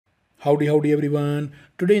Howdy everyone.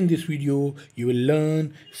 Today in this video, you will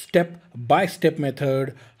learn step-by-step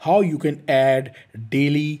method how you can add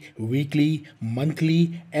daily, weekly,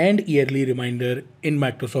 monthly and yearly reminder in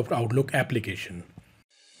Microsoft Outlook application.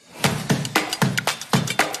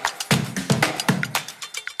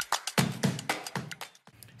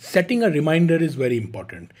 Setting a reminder is very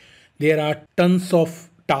important. There are tons of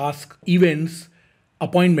tasks, events,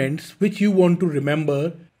 appointments which you want to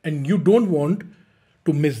remember and you don't want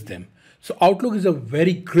to miss them. So Outlook is a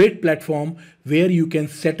very great platform where you can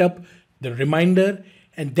set up the reminder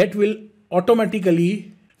and that will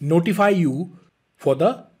automatically notify you for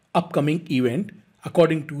the upcoming event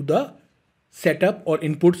according to the setup or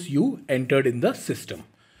inputs you entered in the system.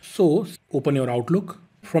 So open your Outlook.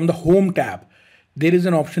 From the Home tab, there is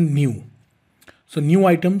an option New. So New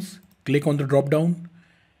Items, click on the drop down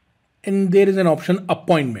and there is an option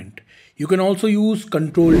Appointment. You can also use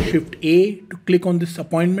Ctrl+Shift+A to click on this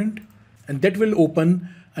appointment and that will open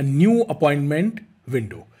a new appointment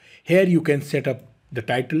window. Here you can set up the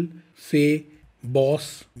title, say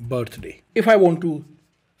boss birthday. If I want to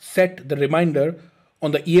set the reminder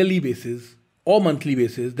on the yearly basis or monthly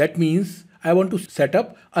basis, that means I want to set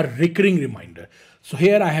up a recurring reminder. So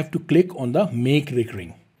here I have to click on the make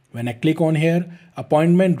recurring. When I click on here,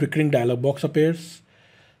 appointment recurring dialog box appears.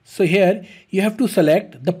 So here you have to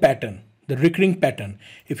select the pattern, the recurring pattern.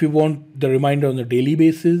 If you want the reminder on the daily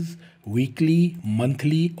basis, weekly,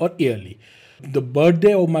 monthly or yearly. The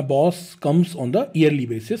birthday of my boss comes on the yearly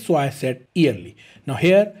basis, so I set yearly. Now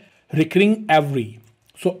here recurring every.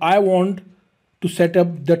 So I want to set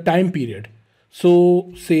up the time period.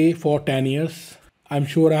 So say for 10 years. I'm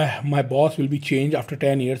sure my boss will be changed after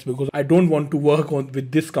 10 years because I don't want to work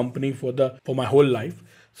with this company for my whole life.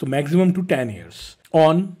 So maximum to 10 years.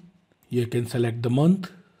 On, you can select the month.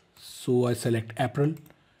 So I select April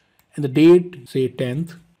and the date, say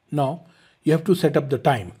 10th. Now you have to set up the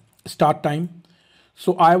time, start time.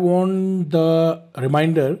 So I want the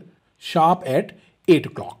reminder sharp at 8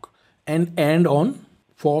 o'clock and end on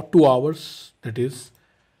for 2 hours. That is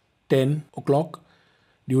 10 o'clock.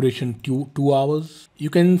 Duration 2 hours. You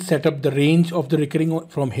can set up the range of the recurring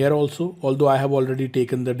from here also, although I have already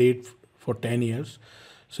taken the date for 10 years.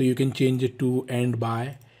 So you can change it to end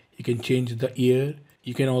by, you can change the year.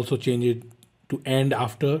 You can also change it to end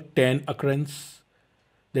after 10 occurrence.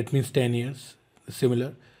 That means 10 years,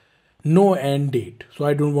 similar. No end date. So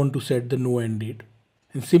I don't want to set the no end date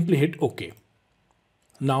and simply hit OK.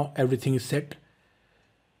 Now everything is set.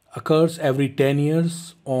 Occurs every 10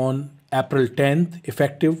 years on April 10th,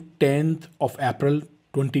 effective 10th of April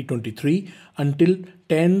 2023 until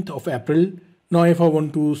 10th of April. Now if I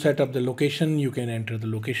want to set up the location, you can enter the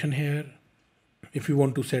location here. If you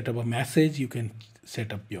want to set up a message, you can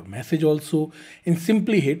set up your message also and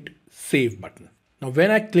simply hit save button. Now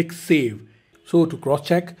when I click save, so to cross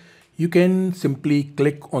check, you can simply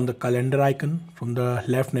click on the calendar icon from the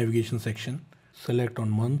left navigation section, select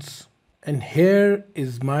on months. And here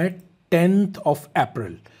is my 10th of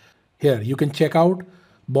April. Here you can check out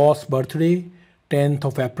boss birthday, 10th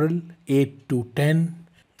of April, 8 to 10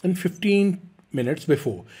 and 15 minutes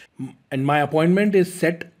before. And my appointment is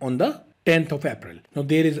set on the 10th of April. Now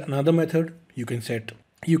there is another method you can set.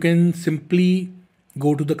 You can simply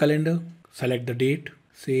go to the calendar, select the date,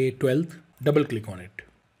 say 12th, double click on it.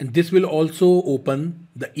 And this will also open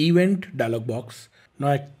the event dialog box. Now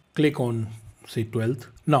I click on say 12th.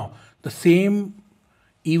 Now the same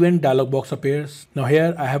event dialog box appears. Now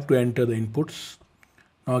here I have to enter the inputs.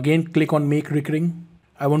 Now again click on make recurring.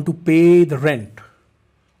 I want to pay the rent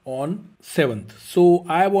on 7th. So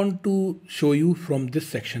I want to show you from this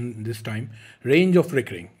section this time range of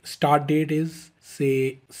recurring. Start date is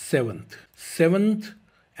say 7th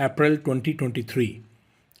April 2023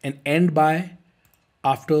 and end by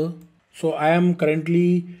after. So I am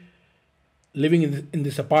currently living in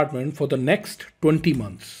this apartment for the next 20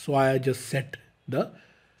 months. So I just set the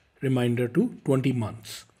reminder to 20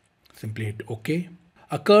 months. Simply hit OK.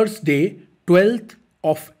 Occurs day 12th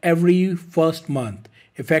of every first month,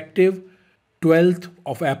 effective 12th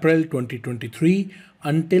of April 2023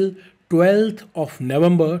 until 12th of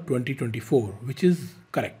November 2024, which is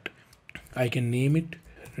correct. I can name it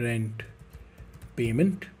rent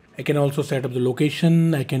payment. I can also set up the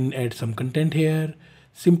location. I can add some content here.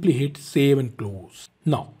 Simply hit save and close.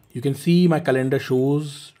 Now you can see my calendar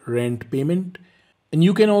shows rent payment and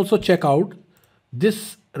you can also check out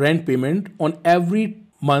this rent payment on every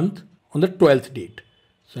month on the 12th date.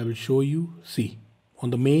 So I will show you, see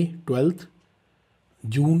on the May 12th,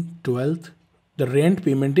 June 12th, the rent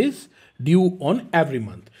payment is due on every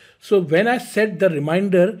month. So when I set the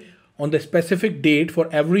reminder on the specific date for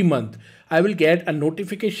every month, I will get a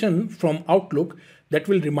notification from Outlook that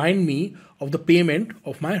will remind me of the payment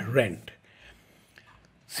of my rent.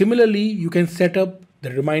 Similarly, you can set up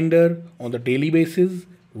the reminder on the daily basis,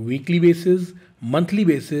 weekly basis, monthly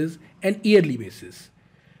basis, and yearly basis.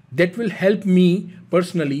 That will help me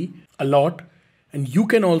personally a lot, and you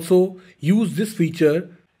can also use this feature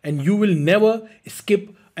and you will never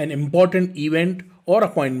skip an important event or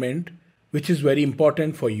appointment which is very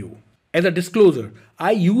important for you. As a disclosure,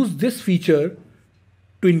 I use this feature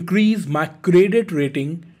to increase my credit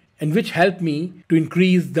rating and which helped me to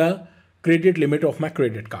increase the credit limit of my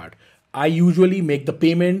credit card. I usually make the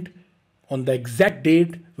payment on the exact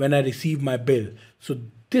date when I receive my bill. So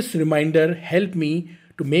this reminder helped me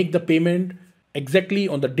to make the payment exactly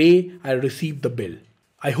on the day I received the bill.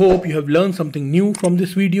 I hope you have learned something new from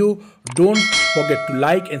this video. Don't forget to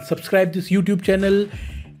like and subscribe this YouTube channel,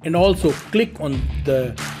 and also click on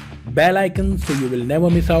the bell icon so you will never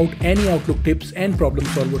miss out any Outlook tips and problem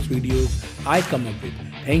solvers videos I come up with.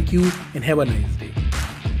 Thank you and have a nice day.